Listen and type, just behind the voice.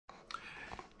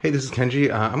Hey, this is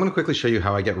Kenji. I'm going to quickly show you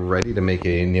how I get ready to make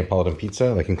a Neapolitan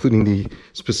pizza, like including the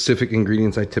specific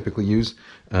ingredients I typically use.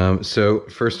 So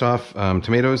first off,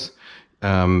 tomatoes.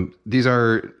 These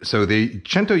are, so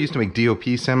Cento used to make DOP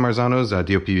San Marzanos.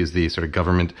 DOP is the sort of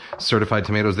government certified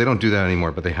tomatoes. They don't do that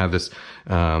anymore, but they have this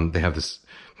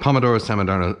Pomodoro San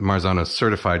Marzano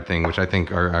certified thing, which I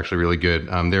think are actually really good.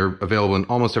 They're available in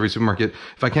almost every supermarket.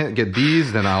 If I can't get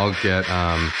these, then I'll get,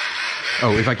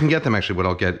 if I can get them, actually, what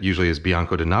I'll get usually is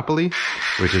Bianco di Napoli,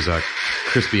 which is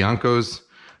Chris Bianco's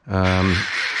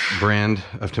brand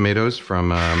of tomatoes from,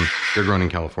 they're grown in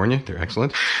California. They're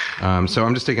excellent. So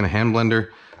I'm just taking a hand blender,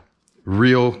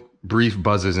 real brief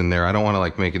buzzes in there. I don't want to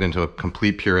like make it into a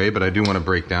complete puree, but I do want to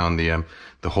break down the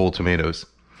whole tomatoes.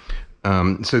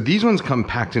 So these ones come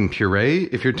packed in puree.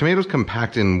 If your tomatoes come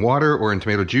packed in water or in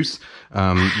tomato juice,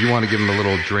 you want to give them a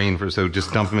little drain so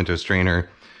just dump them into a strainer,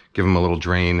 give them a little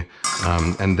drain,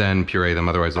 and then puree them.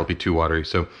 Otherwise they'll be too watery.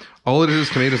 So all it is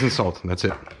tomatoes and salt. That's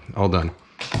it. All done.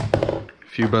 A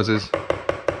few buzzes.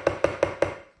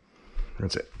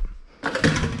 That's it.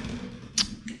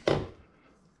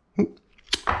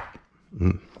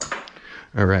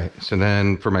 All right. So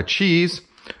then for my cheese,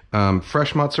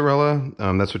 fresh mozzarella,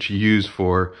 that's what you use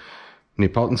for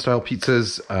Neapolitan style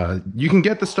pizzas. You can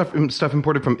get the stuff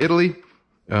imported from Italy,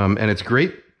 and it's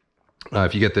great.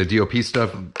 If you get the DOP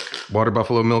stuff, water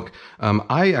buffalo milk.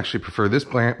 I actually prefer this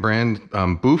brand,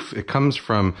 Boof. It comes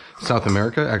from South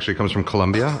America. Actually, it comes from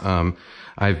Colombia.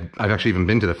 I've actually even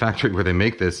been to the factory where they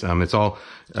make this. It's all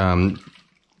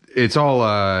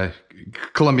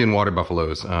Colombian water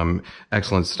buffaloes.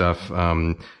 Excellent stuff.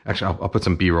 Actually, I'll put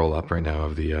some B-roll up right now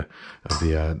of the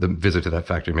visit to that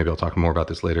factory. Maybe I'll talk more about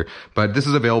this later. But this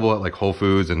is available at like Whole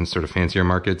Foods and sort of fancier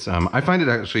markets. I find it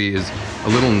actually is a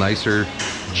little nicer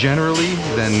generally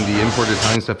than the imported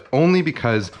Italian stuff, only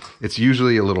because it's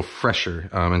usually a little fresher.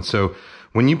 And so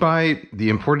when you buy the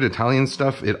imported Italian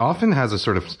stuff, it often has a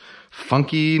sort of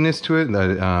funkiness to it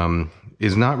that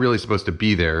is not really supposed to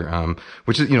be there,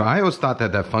 which is, I always thought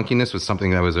that funkiness was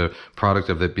something that was a product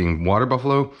of it being water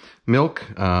buffalo milk.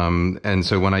 And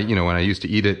so when I used to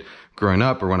eat it growing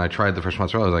up, or when I tried the fresh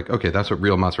mozzarella, I was like, okay, that's what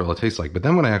real mozzarella tastes like. But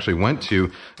then when I actually went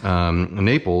to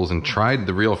Naples and tried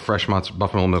the real fresh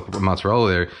buffalo milk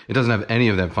mozzarella there, it doesn't have any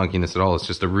of that funkiness at all. It's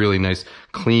just a really nice,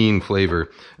 clean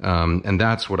flavor. And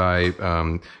that's what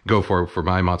I go for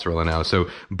my mozzarella now. So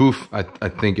Boof, I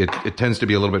think it tends to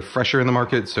be a little bit fresher in the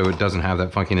market, so it doesn't have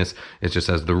that funkiness. It just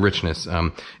has the richness.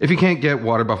 If you can't get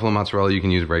water buffalo mozzarella, you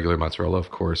can use regular mozzarella, of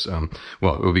course.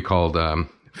 Well, it would be called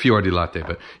Fior di latte,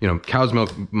 but cow's milk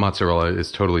mozzarella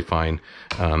is totally fine.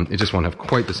 It just won't have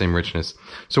quite the same richness.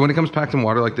 So when it comes packed in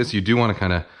water like this, you do want to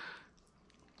kind of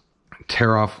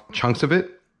tear off chunks of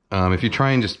it. If you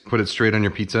try and just put it straight on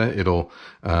your pizza, it'll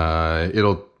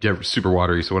get super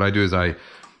watery. So what I do is I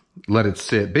let it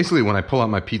sit. Basically, when I pull out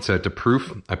my pizza to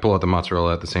proof, I pull out the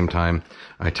mozzarella at the same time.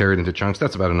 I tear it into chunks.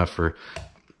 That's about enough for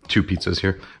 2 pizzas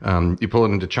here. You pull it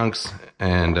into chunks,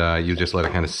 and you just let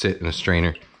it kind of sit in a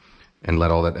strainer and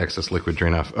let all that excess liquid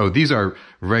drain off. Oh, these are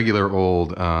regular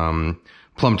old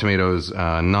plum tomatoes,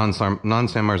 non-San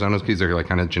Marzanos. These are like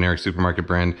kind of generic supermarket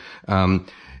brand.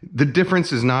 The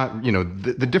difference is not,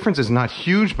 the difference is not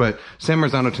huge, but San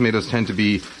Marzano tomatoes tend to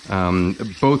be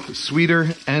both sweeter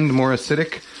and more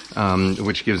acidic,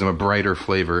 which gives them a brighter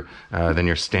flavor than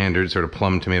your standard sort of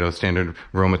plum tomato, standard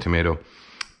Roma tomato.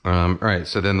 All right,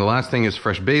 so then the last thing is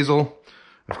fresh basil,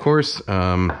 of course.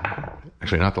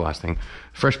 Actually, not the last thing.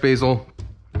 Fresh basil.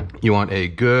 You want a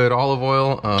good olive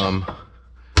oil,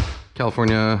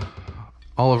 California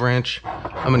Olive Ranch.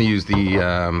 I'm going to use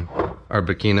the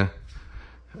Arbequina.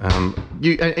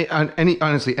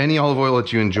 Honestly, any olive oil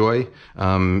that you enjoy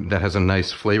that has a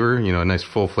nice flavor, a nice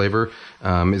full flavor,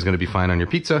 is going to be fine on your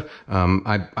pizza.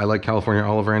 I like California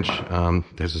Olive Ranch.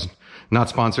 There's this, not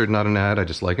sponsored, not an ad. I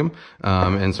just like them,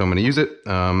 and so I'm going to use it.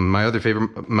 My other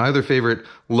favorite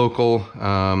local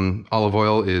olive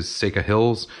oil is Seca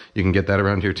Hills. You can get that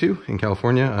around here too in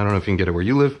California. I don't know if you can get it where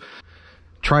you live.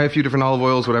 Try a few different olive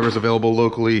oils, whatever's available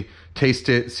locally. Taste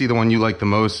it, see the one you like the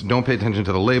most. Don't pay attention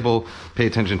to the label. Pay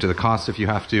attention to the cost if you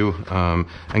have to,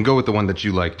 and go with the one that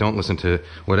you like. Don't listen to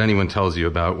what anyone tells you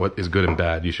about what is good and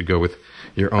bad. You should go with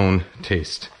your own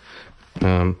taste.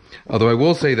 Although I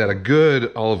will say that a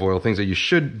good olive oil, things that you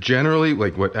should generally,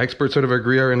 like what experts sort of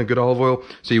agree are in a good olive oil.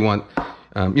 So you want,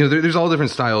 there's all different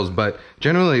styles, but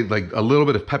generally like a little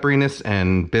bit of pepperiness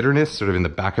and bitterness sort of in the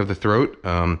back of the throat,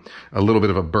 a little bit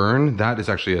of a burn. That is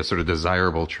actually a sort of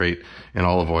desirable trait in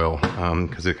olive oil,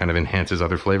 because it kind of enhances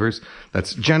other flavors.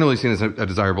 That's generally seen as a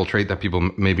desirable trait that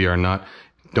people maybe are not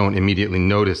don't immediately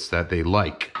notice that they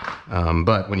like.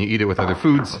 But when you eat it with other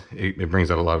foods, it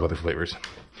brings out a lot of other flavors.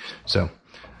 So,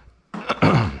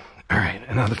 all right,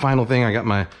 and now the final thing, I got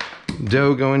my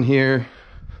dough going here.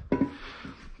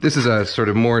 This is a sort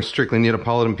of more strictly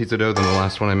Neapolitan pizza dough than the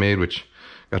last one I made, which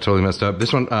got totally messed up.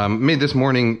 This one made this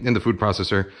morning in the food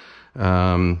processor.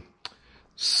 65%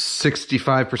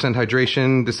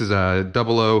 hydration. This is a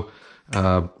 00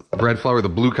 bread flour, the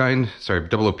blue kind. Sorry,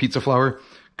 00 pizza flour,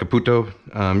 Caputo.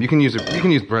 You can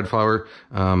use bread flour,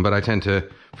 but I tend to,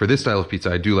 for this style of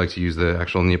pizza, I do like to use the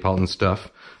actual Neapolitan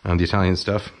stuff, the Italian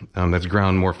stuff that's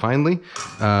ground more finely.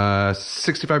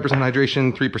 65%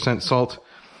 hydration, 3% salt,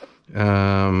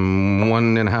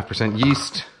 1.5%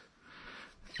 yeast,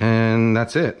 and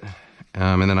that's it.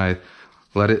 And then I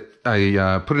put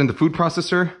it in the food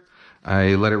processor.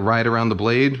 I let it ride around the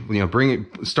blade,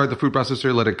 start the food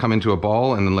processor, let it come into a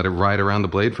ball, and then let it ride around the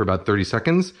blade for about 30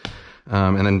 seconds.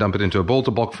 And then dump it into a bowl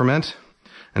to bulk ferment.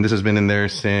 And this has been in there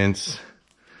since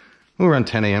around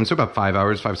 10 a.m., so about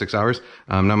 5-6 hours.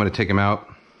 Now I'm going to take them out,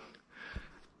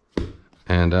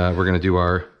 and we're going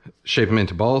to shape them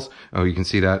into balls. Oh, you can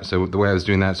see that. So the way I was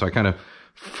doing that, so I kind of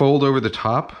fold over the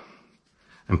top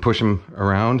and push them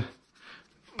around,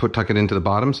 tuck it into the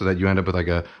bottom so that you end up with like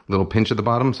a little pinch at the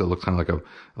bottom, so it looks kind of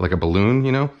like a balloon,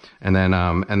 And then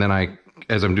I,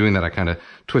 as I'm doing that, I kind of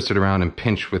twist it around and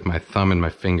pinch with my thumb and my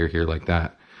finger here like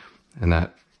that, and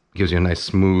that gives you a nice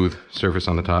smooth surface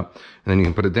on the top. And then you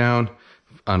can put it down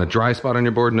on a dry spot on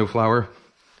your board, no flour.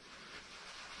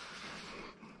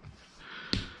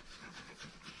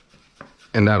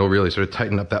 And that'll really sort of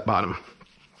tighten up that bottom.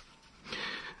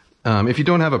 If you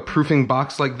don't have a proofing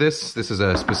box like this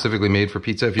is specifically made for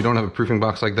pizza. If you don't have a proofing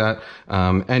box like that,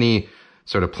 any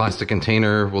sort of plastic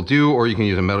container will do, or you can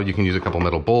use you can use a couple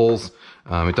metal bowls.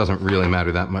 It doesn't really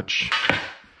matter that much.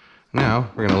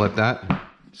 Now, we're gonna let that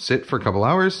sit for a couple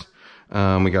hours.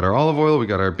 We got our olive oil, we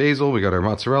got our basil, we got our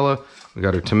mozzarella, we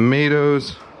got our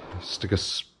tomatoes. Stick a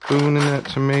spoon in that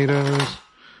tomatoes.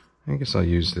 I guess I'll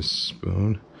use this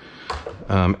spoon.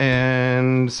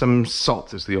 And some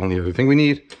salt is the only other thing we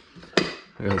need.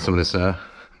 I got some of this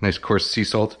nice coarse sea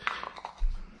salt.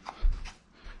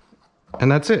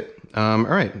 And that's it. All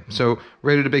right, so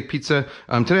ready to bake pizza.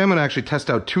 Today I'm going to actually test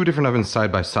out 2 different ovens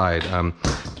side by side.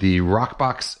 The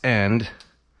Roccbox and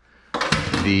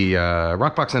the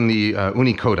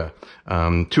Ooni Koda.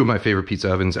 2 of my favorite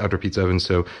pizza ovens, outdoor pizza ovens.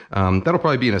 So that'll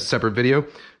probably be in a separate video.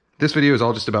 This video is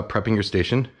all just about prepping your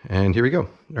station. And here we go.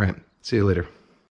 All right, see you later.